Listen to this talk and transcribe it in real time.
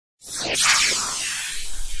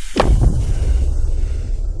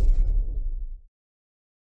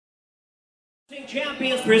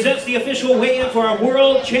Champions presents the official weigh-in for our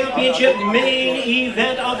World Championship main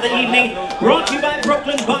event of the evening, brought to you by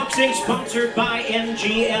Brooklyn Boxing, sponsored by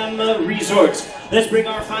MGM Resorts. Let's bring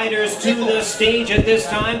our fighters to the stage at this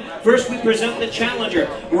time. First, we present the challenger,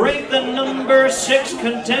 ranked the number 6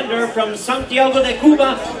 contender from Santiago de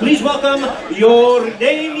Cuba. Please welcome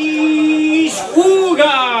Yordenis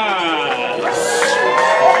Ugas.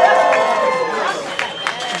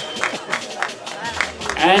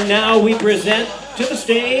 And now we present to the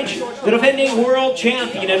stage the defending world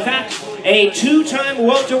champion. In fact, a 2-time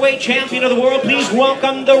welterweight champion of the world. Please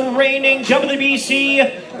welcome the reigning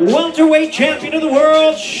WBC welterweight champion of the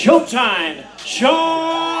world, Showtime,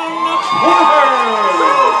 Shawn Porter.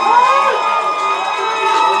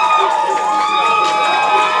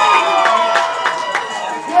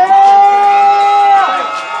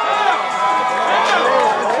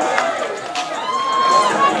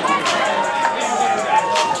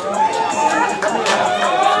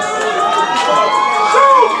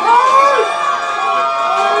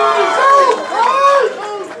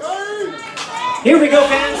 Here we go,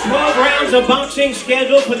 fans. 12 rounds of boxing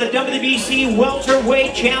scheduled for the WBC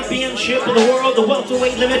Welterweight Championship of the World. The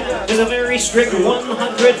welterweight limit is a very strict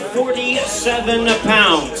 147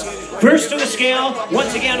 pounds. First to the scale,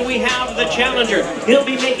 once again, we have the challenger. He'll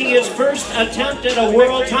be making his first attempt at a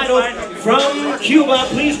world title from Cuba.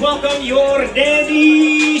 Please welcome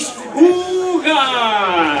Yordenis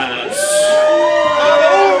Ugas.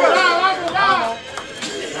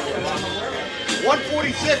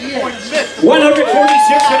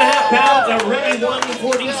 146.5 pounds, a ready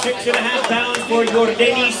 146.5 pounds for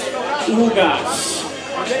Yordenis Ugas.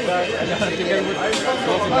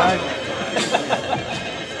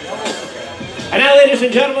 And now, ladies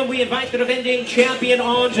and gentlemen, we invite the defending champion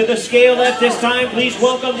onto the scale at this time. Please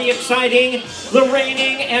welcome the exciting, the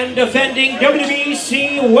reigning and defending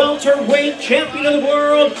WBC welterweight champion of the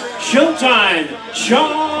world, Showtime,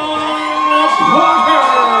 Shawn Porter.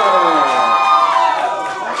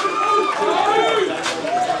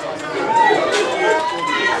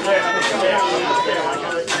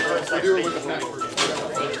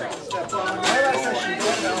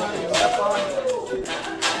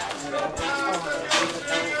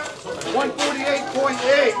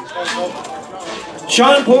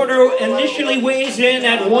 Shawn Porter initially weighs in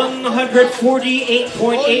at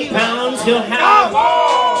 148.8 pounds. He'll have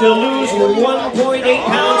to lose 1.8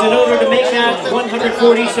 pounds in order to make that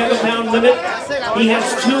 147-pound limit. He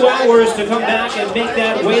has 2 hours to come back and make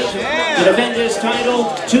that weight. To defend his title,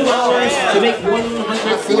 2 hours to make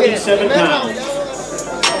 147 pounds.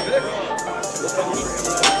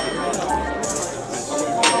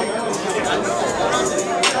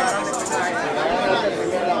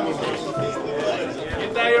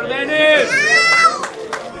 Yordenis!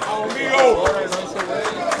 Amigo!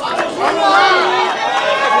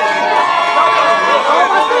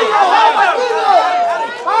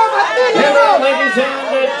 Hello, ladies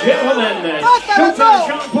and gentlemen. Showtime,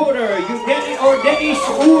 Shawn Porter, Yordenis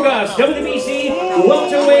Ugas, WBC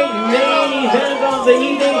welterweight main event of the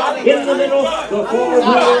evening. In the middle, the former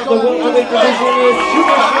winner of the welterweight division is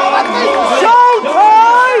Shawn.